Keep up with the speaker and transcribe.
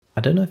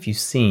don't know if you've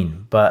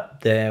seen,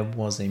 but there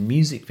was a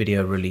music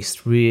video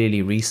released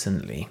really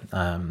recently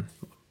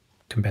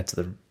compared to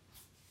the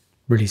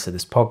release of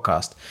this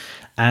podcast,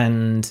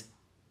 and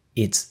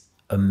it's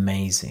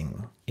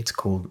amazing. It's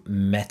called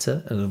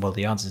Mette. Well,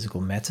 the artist is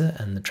called Mette,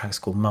 and the track's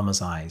called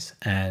Mama's Eyes,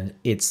 and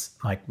it's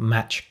like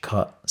match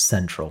cut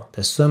central.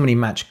 There's so many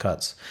match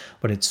cuts,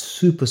 but it's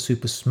super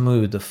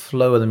smooth. The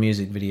flow of the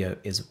music video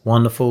is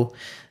wonderful.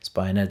 It's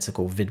by an editor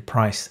called Vid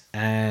Price,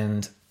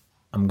 and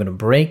I'm going to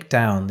break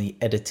down the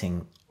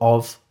editing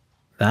of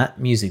that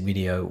music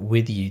video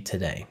with you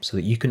today so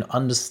that you can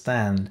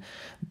understand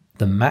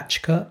the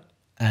match cut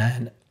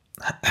and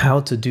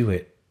how to do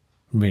it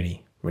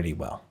really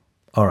well.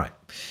 All right,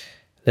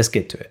 let's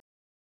get to it.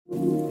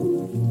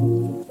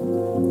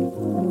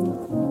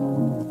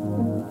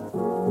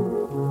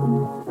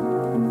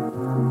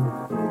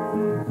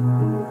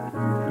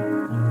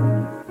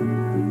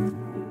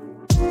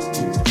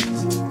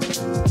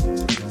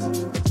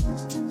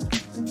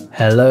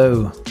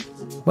 Hello,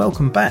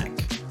 welcome back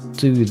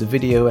to the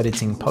video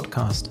editing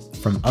podcast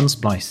from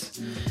Unsplice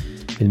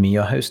with me,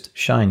 your host,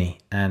 Shiny,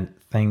 and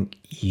thank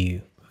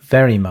you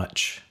very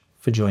much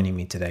for joining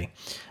me today.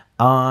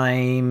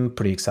 I'm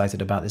pretty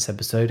excited about this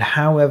episode.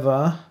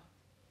 However,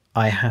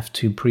 I have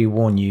to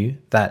pre-warn you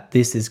that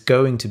this is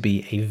going to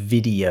be a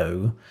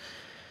video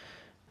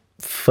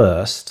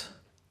first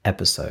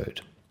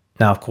episode.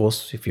 Now, of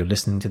course, if you're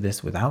listening to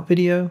this without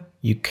video,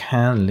 you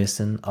can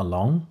listen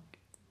along.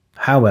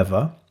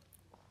 However,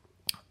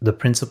 the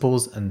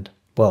principles and,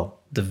 well,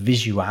 the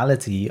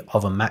visuality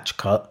of a match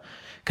cut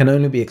can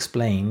only be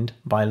explained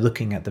by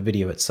looking at the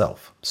video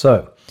itself.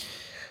 So,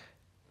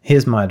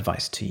 here's my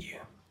advice to you.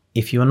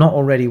 If you're not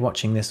already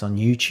watching this on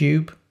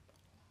YouTube,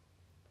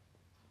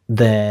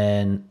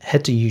 then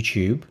head to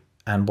YouTube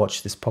and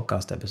watch this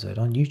podcast episode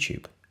on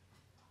YouTube.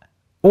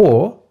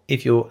 Or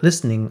if you're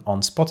listening on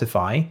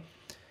Spotify,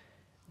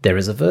 there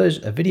is a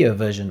video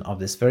version of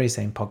this very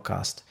same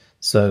podcast.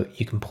 So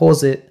you can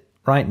pause it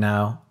right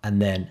now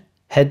and then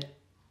head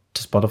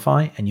to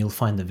Spotify and you'll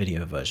find the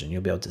video version.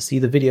 You'll be able to see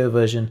the video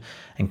version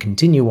and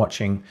continue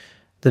watching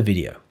the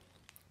video.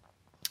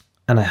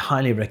 And I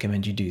highly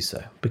recommend you do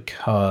so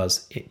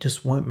because it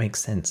just won't make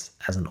sense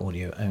as an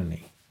audio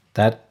only.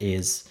 That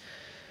is,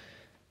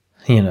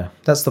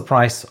 that's the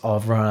price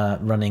of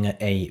running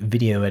a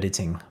video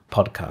editing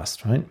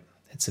podcast, right?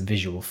 It's a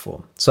visual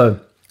form.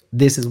 So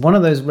this is one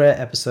of those rare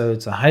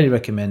episodes I highly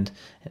recommend.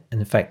 And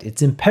in fact,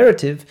 it's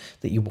imperative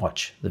that you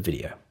watch the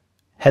video.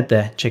 Head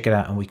there, check it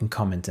out, and we can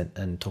comment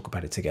and talk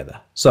about it together.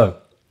 So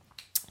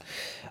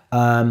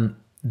the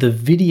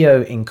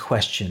video in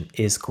question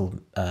is called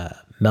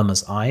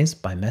Mama's Eyes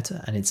by Mette,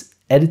 and it's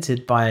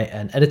edited by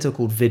an editor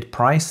called Vid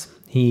Price.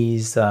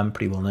 He's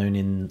pretty well known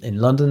in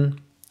London,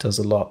 does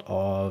a lot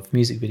of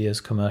music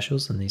videos,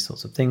 commercials, and these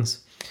sorts of things.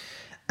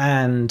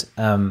 And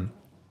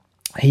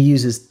he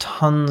uses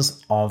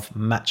tons of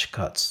match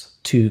cuts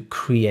to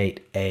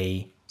create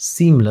a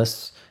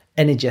seamless,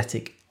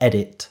 energetic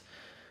edit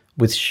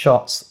with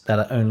shots that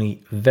are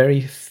only very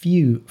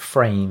few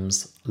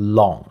frames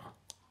long.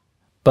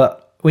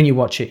 But when you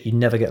watch it, you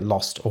never get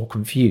lost or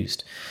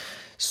confused.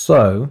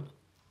 So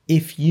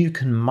if you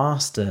can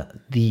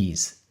master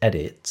these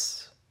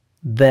edits,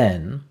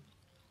 then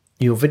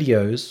your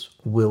videos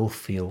will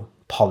feel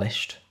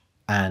polished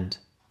and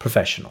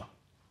professional.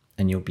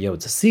 And you'll be able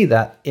to see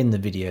that in the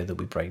video that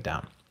we break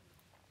down.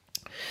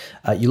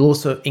 You'll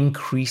also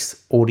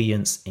increase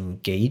audience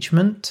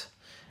engagement,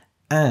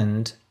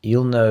 and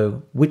you'll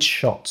know which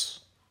shots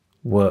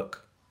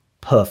work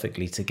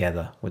perfectly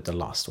together with the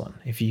last one.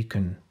 If you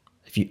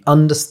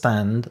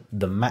understand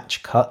the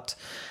match cut,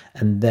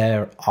 and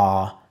there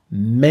are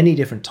many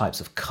different types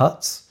of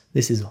cuts.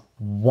 This is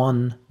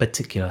one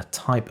particular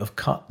type of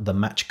cut, the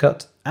match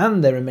cut,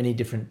 and there are many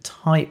different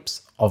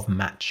types of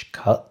match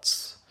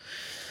cuts.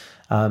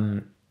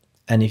 And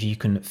if you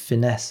can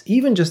finesse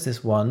even just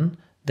this one,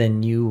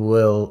 then you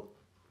will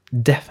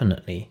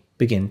definitely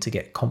begin to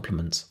get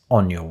compliments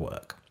on your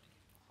work.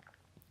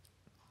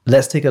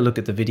 Let's take a look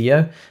at the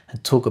video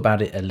and talk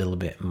about it a little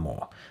bit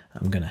more.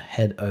 I'm going to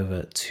head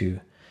over to,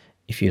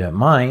 if you don't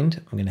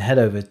mind, I'm going to head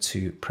over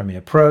to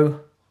Premiere Pro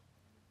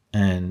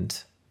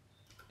and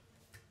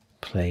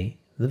play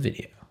the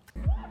video.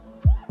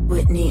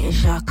 Whitney and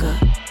Shaka,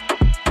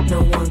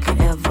 no one could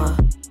ever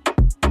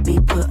be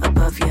put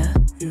above you.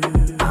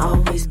 I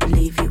always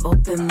believe you,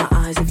 open my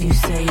eyes if you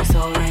say it's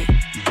alright.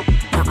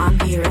 Now I'm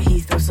here at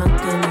Heathrow,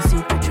 something in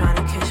secret, trying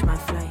to catch my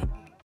flight.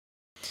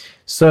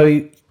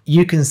 So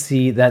you can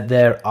see that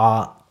there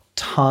are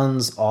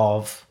tons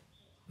of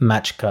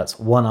match cuts,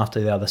 one after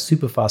the other,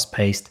 super fast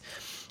paced.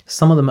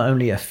 Some of them are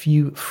only a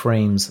few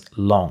frames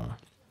long.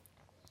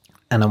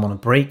 And I want to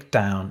break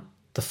down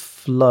the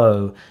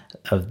flow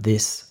of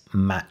this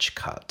match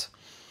cut.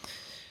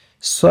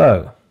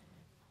 So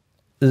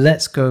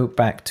let's go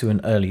back to an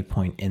early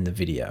point in the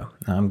video.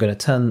 Now I'm going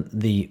to turn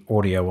the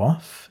audio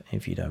off,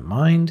 if you don't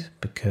mind,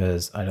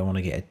 because I don't want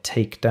to get a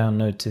takedown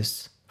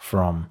notice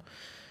from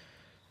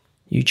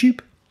YouTube.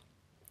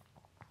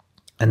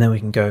 And then we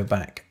can go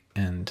back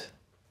and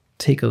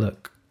take a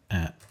look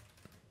at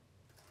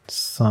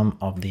some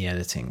of the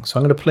editing. So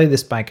I'm going to play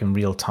this back in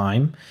real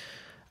time,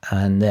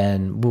 and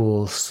then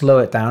we'll slow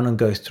it down and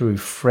go through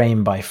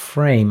frame by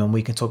frame, and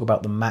we can talk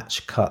about the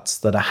match cuts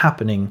that are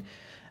happening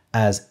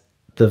as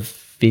the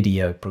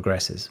video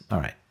progresses. All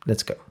right,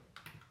 let's go.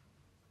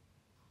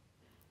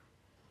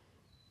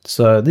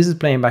 So this is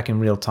playing back in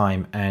real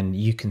time, and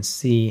you can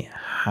see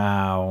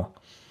how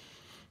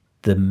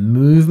the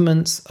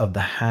movements of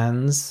the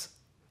hands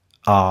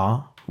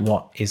are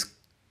what is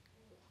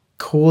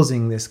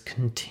causing this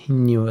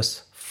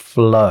continuous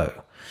flow.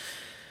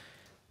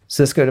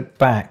 So let's go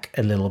back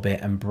a little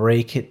bit and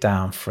break it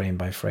down frame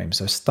by frame.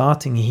 So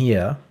starting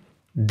here,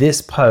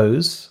 this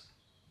pose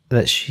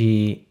that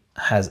she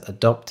has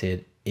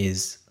adopted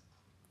is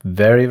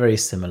very, very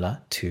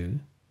similar to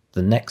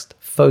the next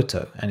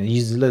photo, and it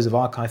uses loads of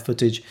archive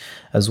footage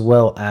as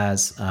well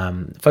as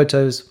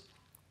photos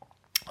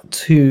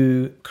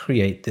to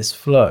create this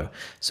flow.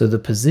 So the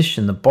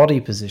position, the body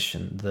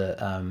position,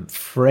 the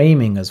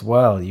framing as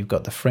well, you've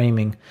got the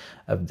framing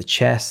of the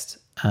chest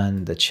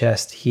and the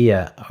chest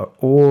here are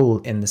all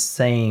in the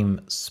same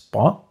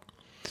spot.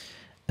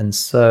 And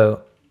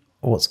so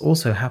what's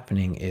also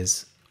happening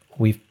is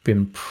we've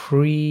been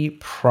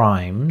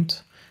pre-primed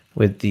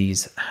with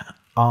these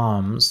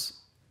arms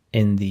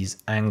in these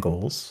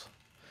angles,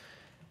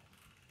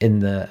 in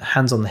the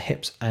hands on the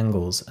hips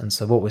angles. And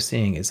so what we're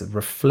seeing is a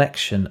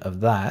reflection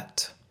of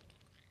that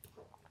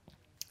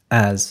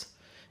as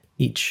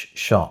each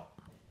shot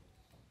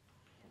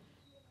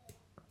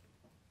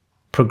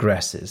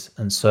progresses.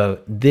 And so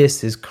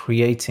this is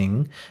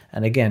creating,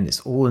 and again,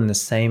 it's all in the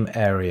same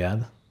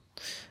area,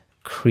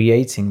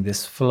 creating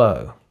this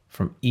flow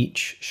from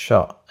each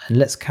shot. And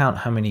let's count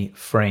how many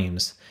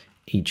frames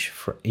each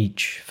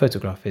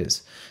photograph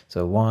is.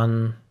 So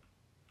 1,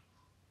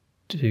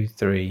 2,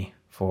 3,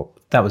 4.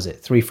 That was it.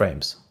 3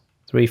 frames.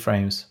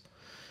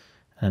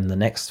 And the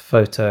next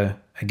photo,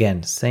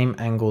 again, same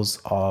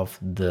angles of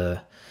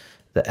the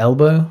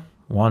elbow.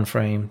 1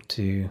 frame,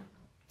 2,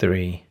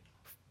 3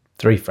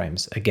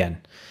 frames.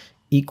 Again,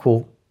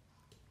 equal,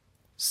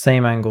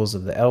 same angles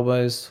of the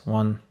elbows.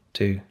 1,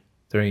 2,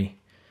 3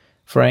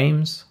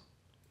 frames.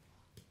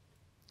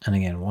 And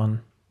again,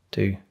 1,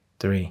 2,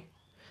 3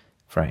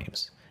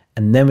 frames.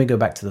 And then we go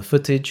back to the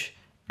footage,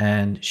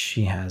 and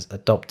she has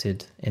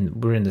adopted,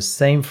 we're in the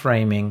same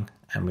framing,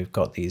 and we've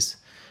got these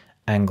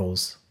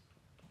angles.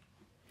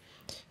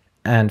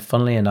 And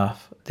funnily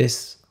enough,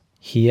 this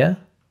here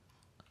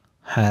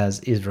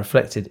is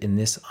reflected in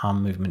this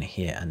arm movement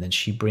here, and then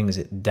she brings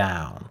it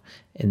down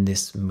in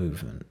this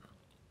movement.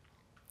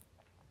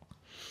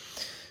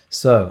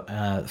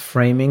 So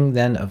framing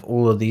then of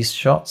all of these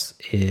shots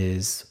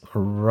is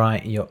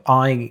right, your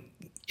eye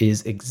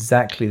is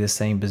exactly the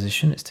same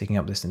position. It's taking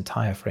up this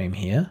entire frame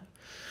here.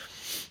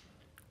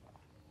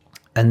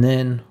 And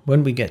then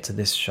when we get to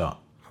this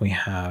shot, we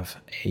have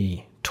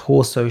a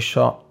torso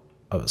shot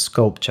of a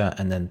sculpture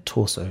and then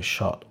torso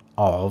shot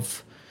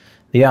of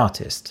the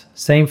artist.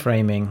 Same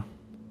framing,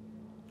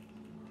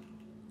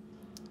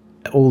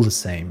 all the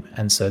same.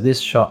 And so this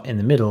shot in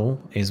the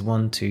middle is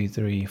 1, 2,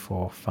 3,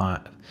 4,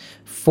 5,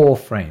 4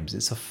 frames.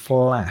 It's a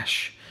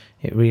flash.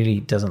 It really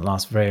doesn't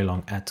last very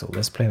long at all.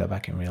 Let's play that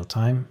back in real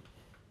time.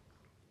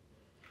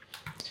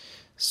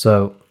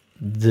 So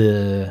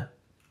the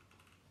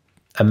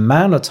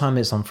amount of time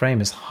it's on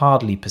frame is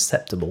hardly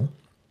perceptible.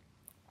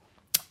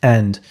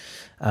 And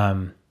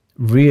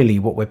really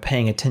what we're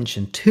paying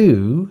attention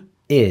to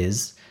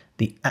is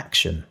the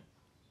action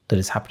that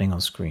is happening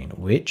on screen,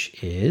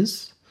 which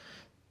is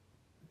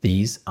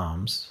these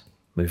arms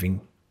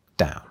moving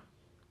down.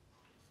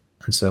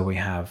 And so we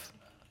have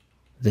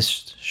this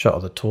shot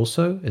of the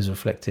torso is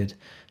reflected.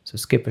 So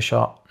skip a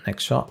shot,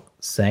 next shot,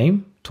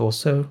 same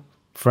torso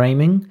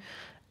framing.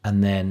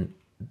 And then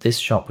this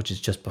shot, which is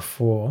just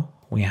before,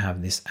 we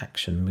have this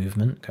action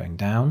movement going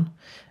down,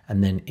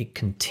 and then it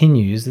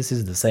continues. This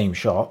is the same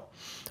shot,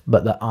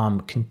 but the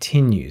arm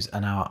continues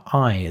and our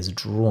eye is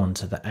drawn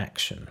to the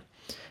action.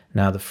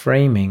 Now the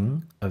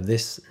framing of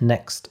this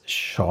next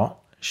shot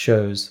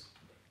shows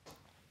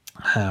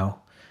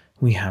how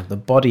we have the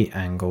body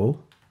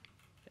angle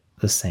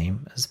the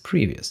same as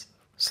previous.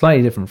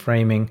 Slightly different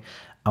framing.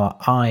 Our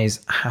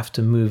eyes have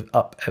to move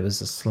up ever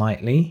so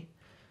slightly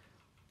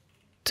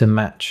to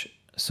match.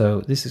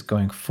 So this is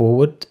going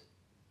forward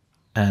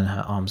and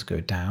her arms go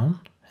down.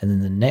 And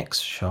then the next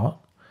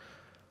shot,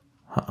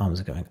 her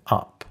arms are going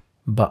up,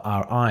 but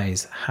our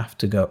eyes have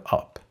to go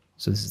up.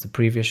 So this is the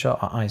previous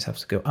shot. Our eyes have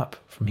to go up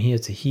from here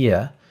to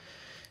here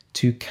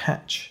to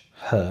catch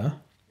her.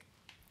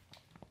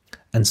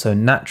 And so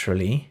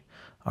naturally,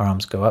 our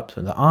arms go up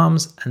to the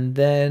arms, and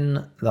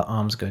then the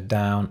arms go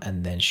down,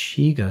 and then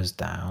she goes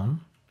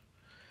down.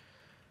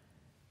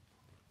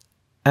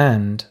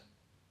 And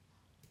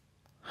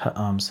her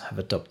arms have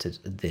adopted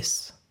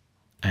this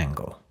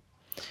angle.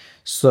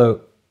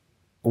 So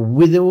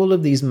with all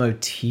of these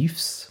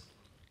motifs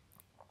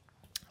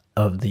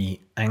of the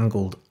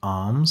angled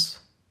arms,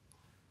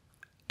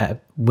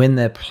 when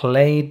they're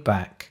played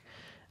back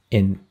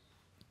in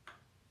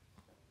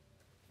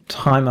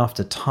time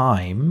after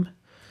time,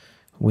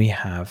 we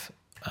have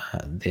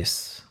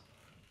this.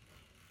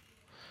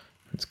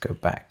 Let's go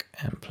back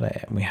and play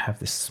it. We have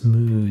this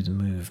smooth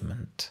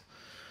movement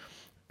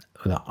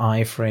with the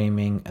eye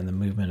framing and the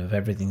movement of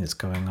everything that's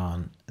going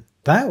on.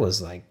 That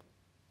was like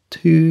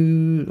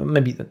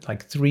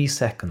 3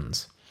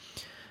 seconds.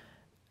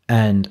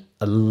 And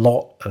a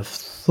lot of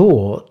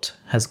thought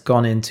has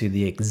gone into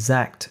the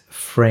exact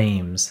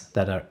frames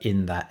that are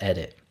in that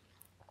edit.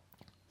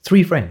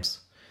 3 frames.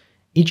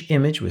 Each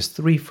image was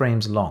 3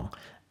 frames long.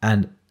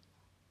 And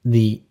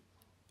the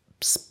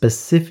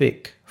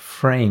specific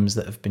frames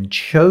that have been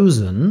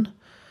chosen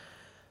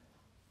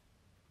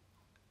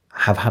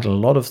have had a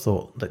lot of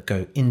thought that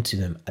go into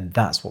them, and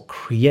that's what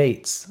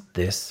creates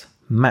this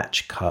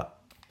match cut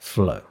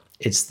flow.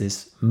 It's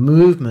this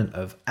movement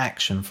of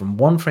action from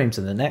one frame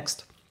to the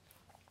next,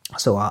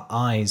 so our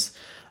eyes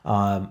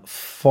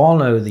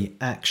follow the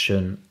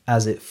action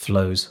as it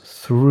flows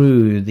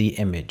through the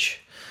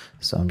image.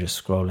 So I'm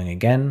just scrolling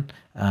again.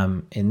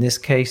 In this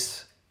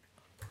case,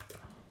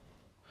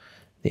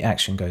 the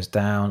action goes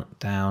down,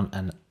 down,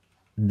 and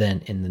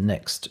then in the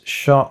next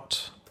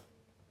shot,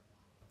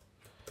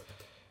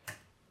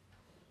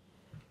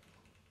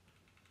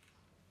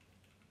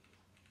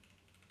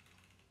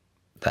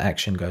 the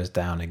action goes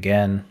down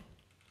again.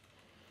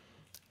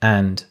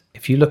 And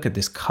if you look at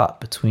this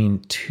cut between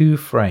 2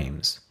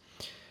 frames,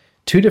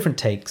 2 different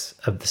takes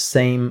of the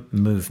same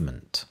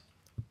movement,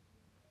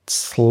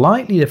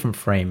 slightly different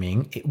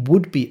framing, it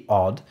would be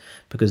odd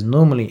because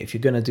normally if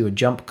you're going to do a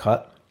jump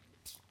cut,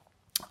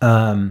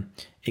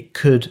 it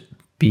could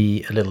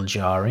be a little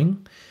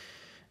jarring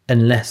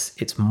unless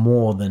it's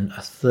more than a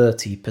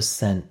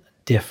 30%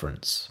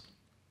 difference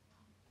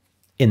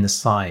in the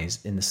size,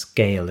 in the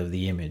scale of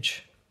the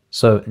image.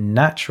 So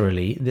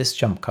naturally, this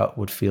jump cut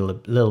would feel a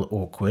little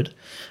awkward.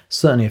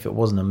 Certainly if it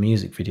wasn't a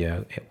music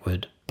video, it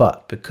would.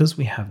 But because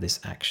we have this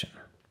action,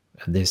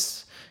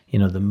 this,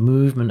 the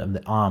movement of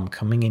the arm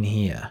coming in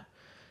here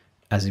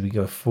as we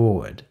go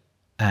forward,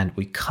 and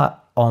we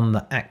cut on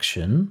the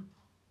action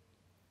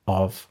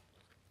of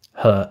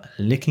her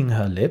licking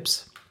her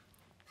lips,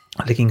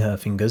 licking her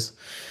fingers,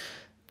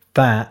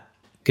 that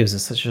gives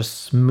us such a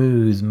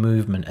smooth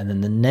movement. And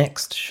then the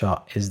next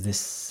shot is this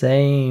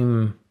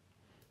same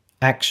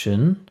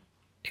action,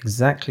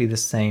 exactly the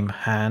same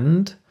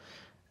hand,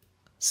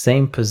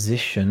 same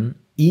position,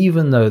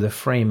 even though the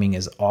framing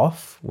is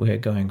off. We're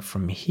going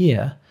from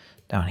here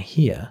down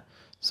here,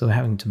 so we're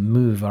having to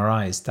move our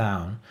eyes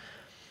down,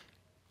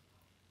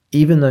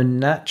 even though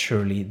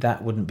naturally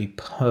that wouldn't be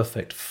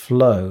perfect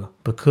flow,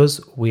 because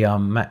we are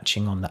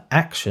matching on the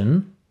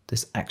action,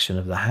 this action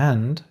of the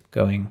hand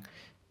going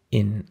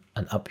in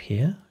and up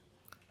here,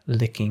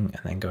 licking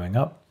and then going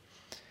up.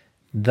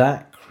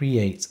 That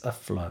creates a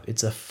flow.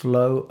 It's a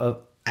flow of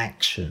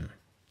action.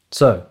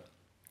 So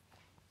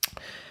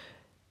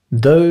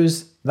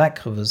that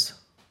covers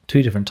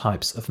 2 different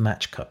types of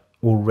match cut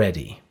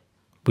already.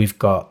 We've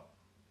got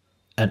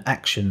an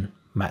action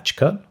match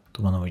cut,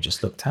 the one that we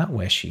just looked at,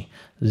 where she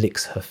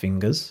licks her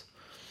fingers.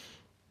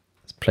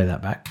 Let's play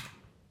that back.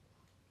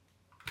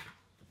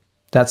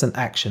 That's an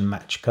action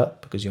match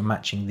cut because you're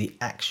matching the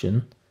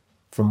action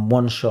from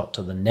one shot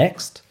to the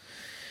next.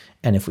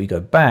 And if we go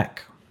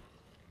back,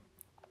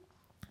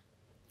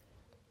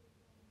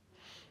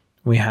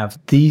 we have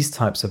these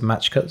types of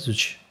match cuts,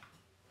 which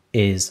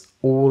is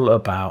all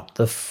about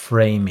the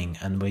framing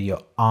and where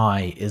your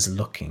eye is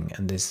looking,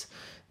 and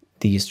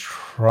these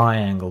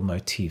triangle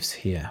motifs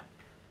here.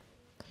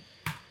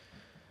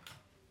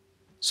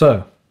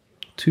 So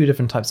 2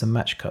 different types of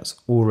match cuts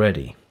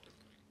already.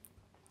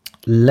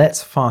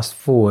 Let's fast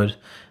forward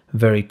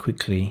very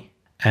quickly,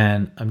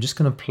 and I'm just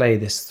going to play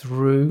this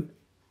through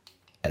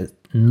at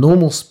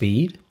normal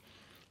speed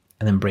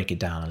and then break it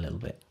down a little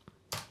bit.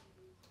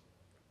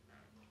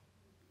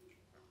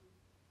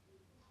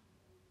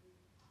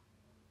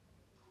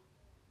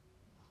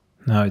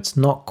 Now, it's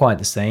not quite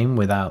the same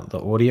without the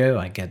audio,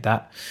 I get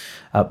that,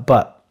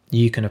 but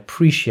you can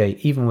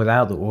appreciate, even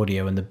without the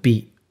audio and the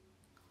beat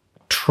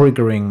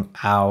triggering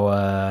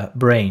our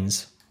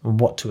brains on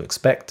what to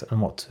expect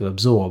and what to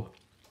absorb,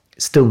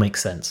 it still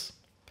makes sense.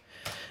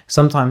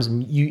 Sometimes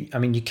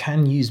you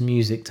can use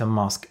music to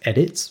mask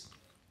edits,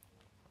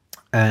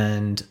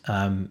 and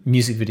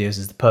music videos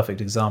is the perfect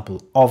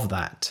example of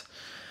that.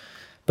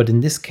 But in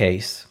this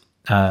case,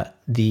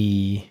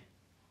 the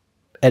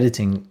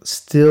editing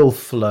still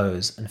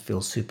flows and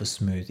feels super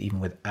smooth even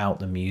without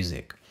the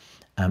music.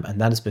 And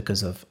that is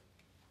because of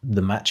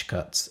the match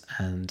cuts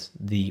and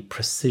the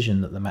precision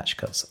that the match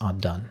cuts are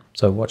done.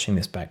 So watching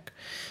this back,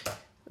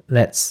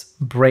 let's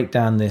break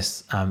down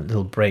this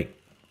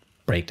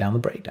break down the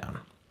breakdown.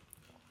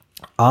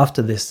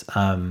 After this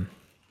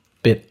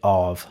bit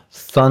of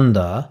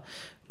thunder,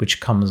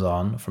 which comes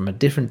on from a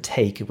different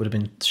take, it would have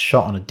been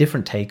shot on a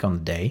different take on the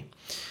day.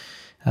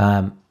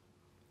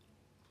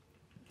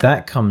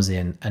 That comes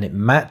in and it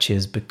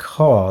matches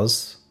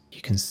because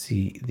you can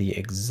see the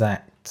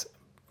exact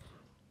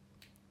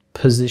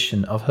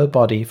position of her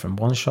body from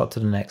one shot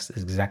to the next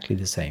is exactly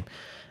the same.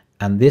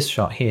 And this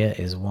shot here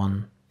is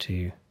 1,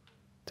 2,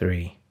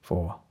 3,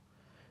 4,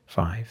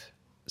 5,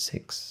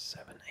 6,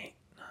 7, 8,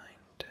 9,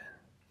 10.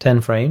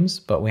 10 frames,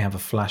 but we have a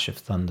flash of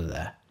thunder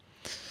there.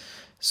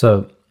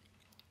 So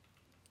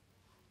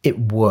it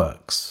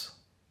works.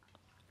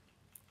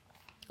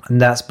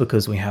 And that's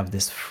because we have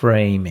this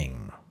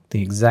framing,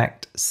 the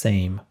exact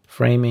same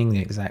framing,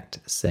 the exact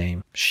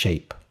same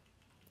shape.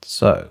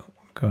 So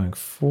going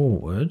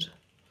forward,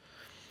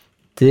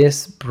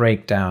 this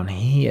breakdown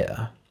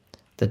here,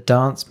 the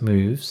dance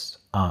moves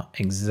are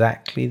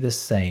exactly the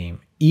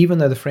same. Even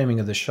though the framing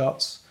of the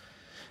shots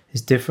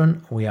is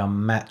different, we are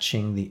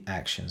matching the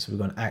action. So we've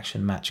got an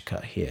action match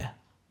cut here.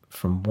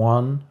 From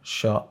one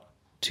shot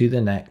to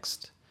the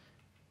next,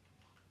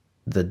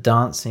 the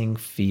dancing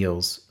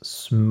feels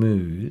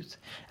smooth.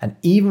 And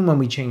even when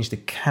we change the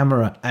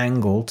camera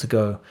angle to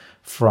go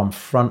from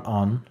front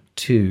on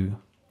to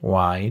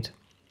wide,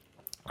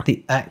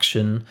 the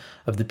action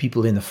of the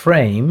people in the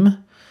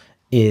frame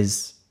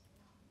is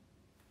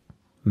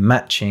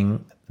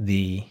matching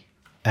the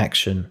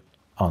action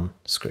on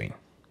screen.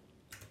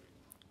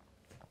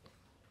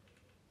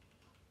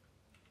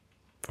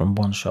 From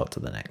one shot to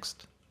the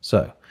next.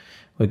 So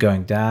we're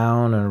going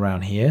down and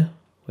around here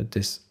with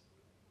this,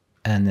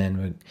 and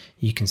then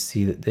you can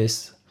see that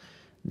this,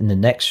 in the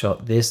next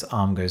shot, this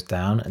arm goes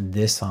down and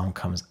this arm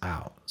comes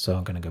out. So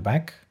I'm going to go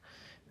back.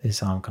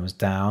 This arm comes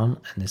down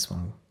and this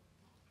one,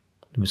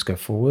 let's go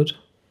forward.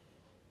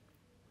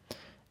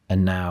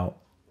 And now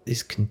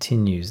this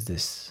continues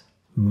this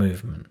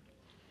movement.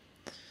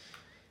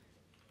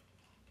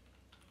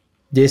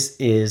 This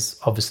is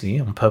obviously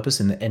on purpose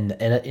in the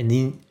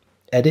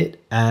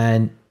edit,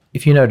 and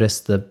if you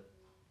notice, the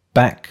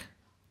back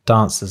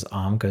dancer's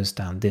arm goes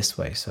down this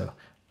way. So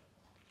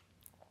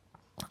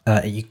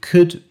you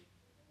could,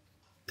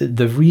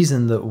 the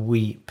reason that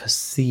we're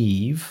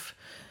perceiving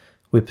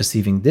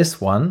this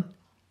one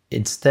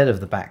instead of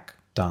the back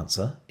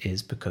dancer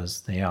is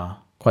because they are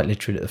quite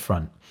literally at the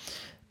front.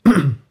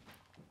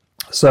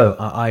 So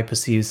our eye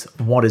perceives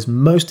what is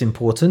most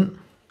important,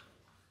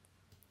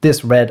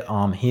 this red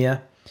arm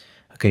here.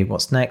 Okay,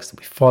 what's next?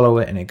 We follow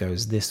it and it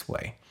goes this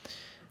way.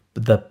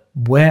 But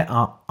where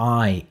our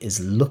eye is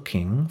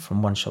looking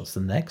from one shot to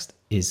the next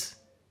is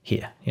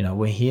here. You know,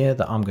 we're here,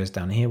 the arm goes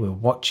down here, we're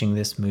watching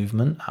this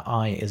movement,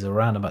 our eye is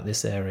around about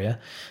this area.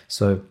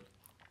 So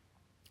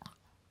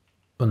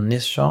on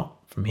this shot,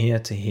 from here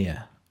to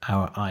here,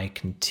 our eye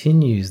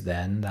continues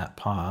then that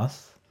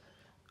path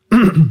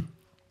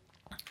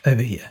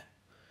over here.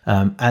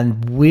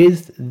 And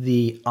with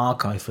the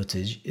archive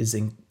footage is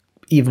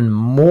even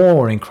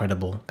more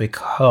incredible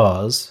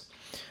because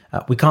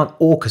we can't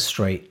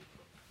orchestrate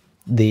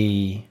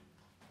the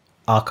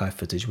archive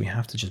footage. We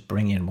have to just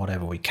bring in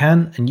whatever we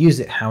can and use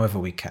it however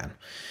we can.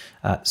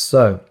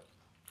 So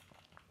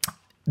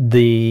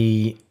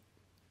the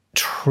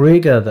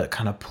trigger that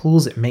kind of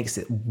pulls it, makes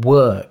it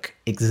work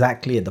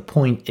exactly at the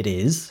point it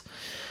is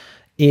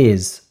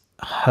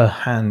her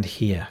hand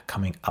here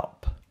coming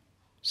up.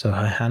 So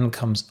her hand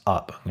comes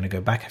up. I'm going to go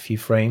back a few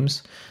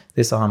frames.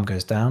 This arm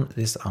goes down,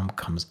 this arm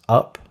comes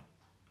up.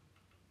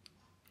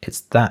 It's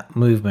that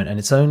movement, and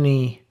it's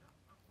only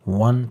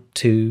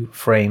 1-2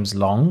 frames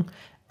long.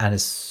 And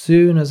as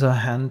soon as her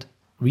hand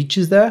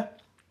reaches there,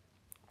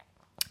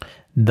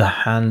 the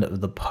hand of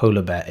the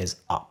polar bear is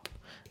up.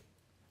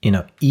 You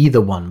know,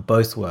 either one,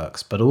 both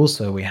works. But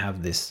also we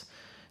have this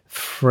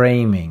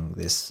framing,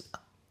 this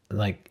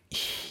like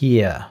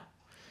here,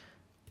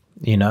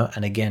 you know,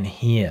 and again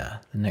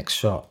here, the next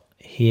shot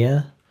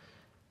here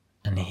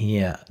and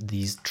here,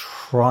 these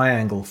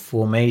triangle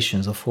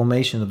formations, or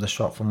formation of the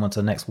shot from one to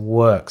the next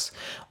works.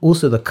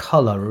 Also the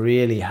color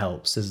really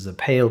helps. This is a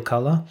pale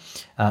color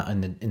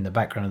in the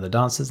background of the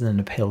dancers, and then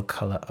the pale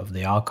color of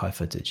the archive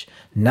footage.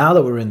 Now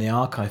that we're in the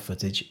archive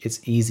footage,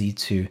 it's easy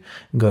to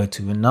go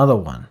to another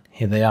one.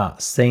 Here they are,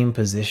 same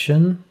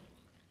position,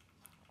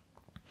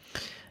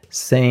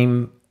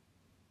 same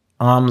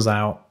arms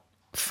out,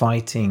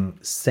 fighting,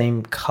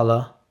 same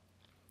color.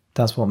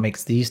 That's what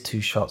makes these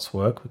two shots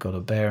work. We've got a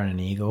bear and an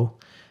eagle,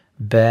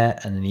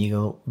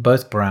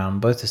 both brown,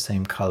 both the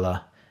same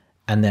color.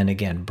 And then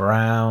again,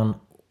 brown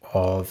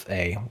of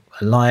a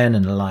lion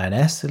and a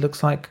lioness, it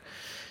looks like.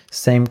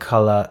 Same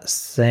color,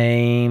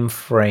 same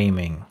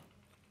framing.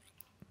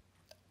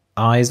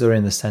 Eyes are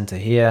in the center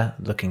here,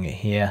 looking at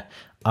here.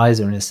 Eyes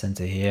are in the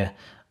center here.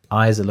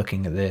 Eyes are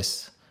looking at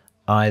this.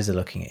 Eyes are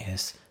looking at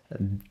this.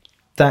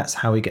 That's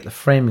how we get the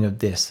framing of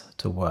this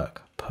to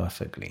work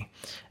perfectly.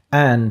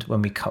 And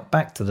when we cut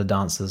back to the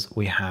dancers,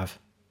 we have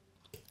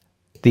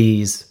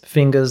these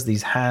fingers,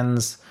 these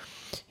hands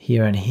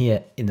here and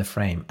here in the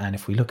frame. And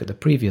if we look at the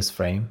previous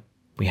frame,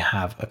 we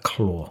have a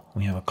claw.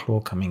 We have a claw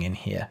coming in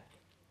here.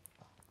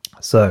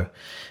 So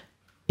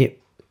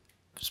it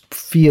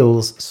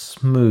feels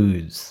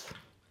smooth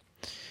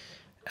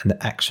and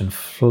the action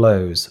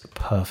flows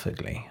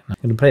perfectly. I'm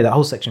going to play that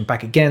whole section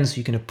back again so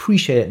you can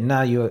appreciate it.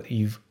 Now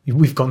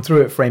we've gone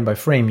through it frame by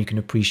frame, you can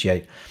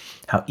appreciate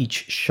how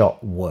each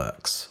shot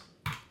works.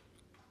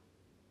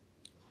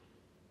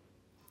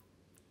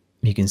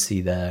 You can see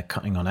there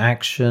cutting on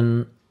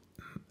action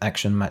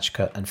match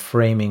cut, and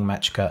framing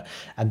match cut.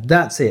 And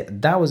that's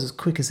it. That was as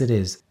quick as it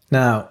is.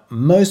 Now,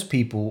 most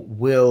people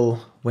will,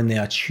 when they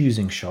are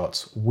choosing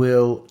shots,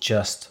 will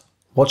just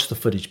watch the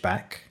footage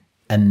back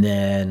and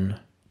then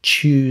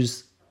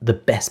choose the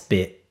best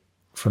bit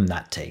from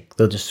that take.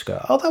 They'll just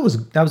go, oh, that was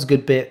a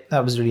good bit.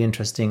 That was really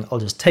interesting. I'll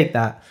just take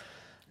that,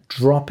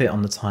 drop it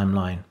on the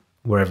timeline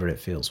wherever it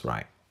feels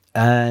right.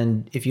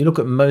 And if you look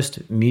at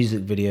most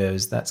music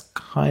videos, that's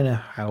kind of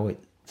how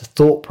the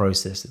thought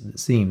process, it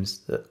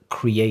seems, that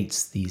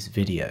creates these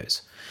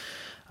videos.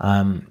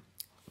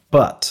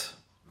 But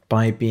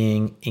by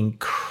being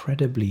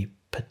incredibly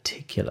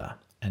particular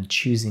and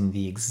choosing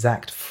the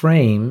exact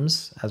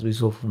frames, as we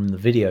saw from the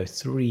video,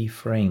 3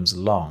 frames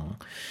long,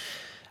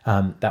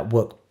 that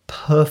work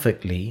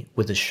perfectly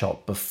with the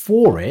shot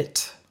before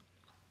it,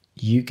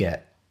 you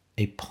get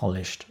a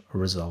polished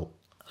result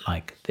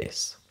like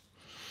this.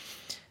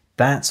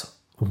 That's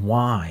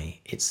why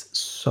it's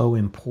so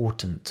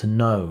important to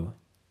know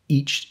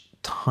each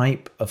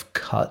type of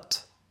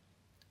cut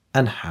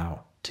and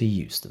how to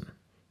use them.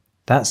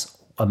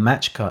 A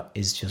match cut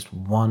is just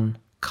one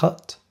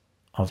cut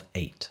of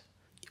 8.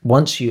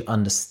 Once you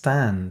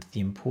understand the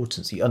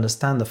importance, you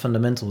understand the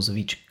fundamentals of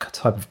each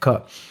type of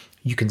cut,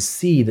 you can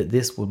see that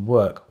this would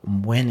work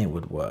when it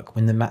would work,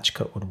 when the match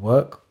cut would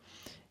work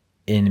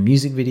in a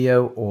music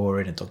video or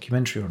in a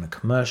documentary or in a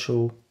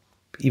commercial,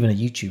 even a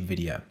YouTube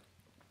video.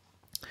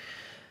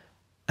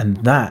 And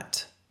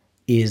that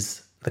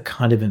is the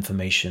kind of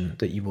information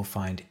that you will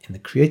find in the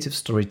Creative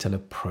Storyteller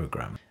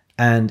program.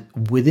 And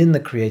within the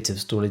Creative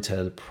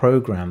Storyteller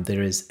program,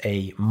 there is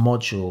a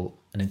module,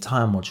 an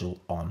entire module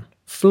on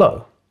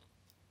flow.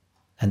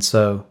 And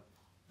so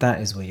that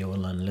is where you will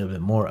learn a little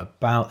bit more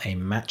about a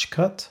match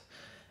cut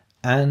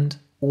and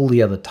all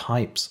the other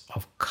types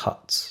of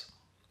cuts.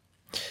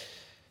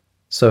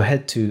 So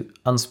head to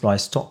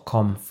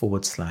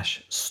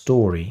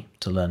unsplice.com/story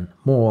to learn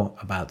more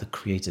about the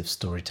Creative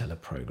Storyteller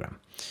program.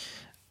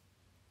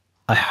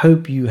 I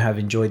hope you have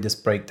enjoyed this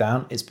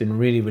breakdown. It's been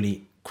really,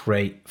 really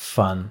great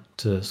fun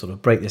to sort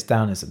of break this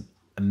down. It's an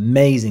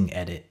amazing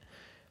edit.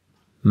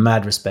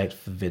 Mad respect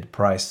for Vid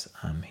Price.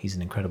 He's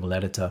an incredible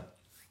editor.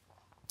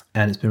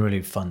 And it's been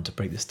really fun to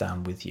break this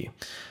down with you.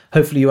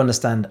 Hopefully you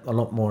understand a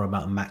lot more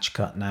about match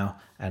cut now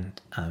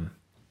and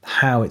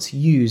how it's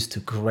used to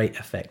great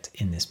effect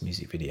in this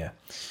music video.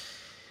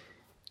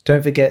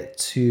 Don't forget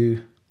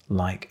to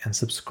like and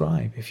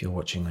subscribe if you're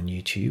watching on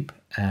YouTube,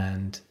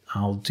 and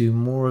I'll do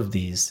more of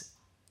these.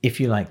 If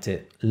you liked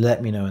it,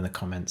 let me know in the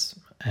comments,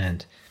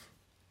 and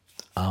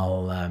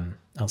I'll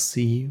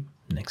see you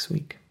next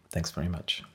week. Thanks very much.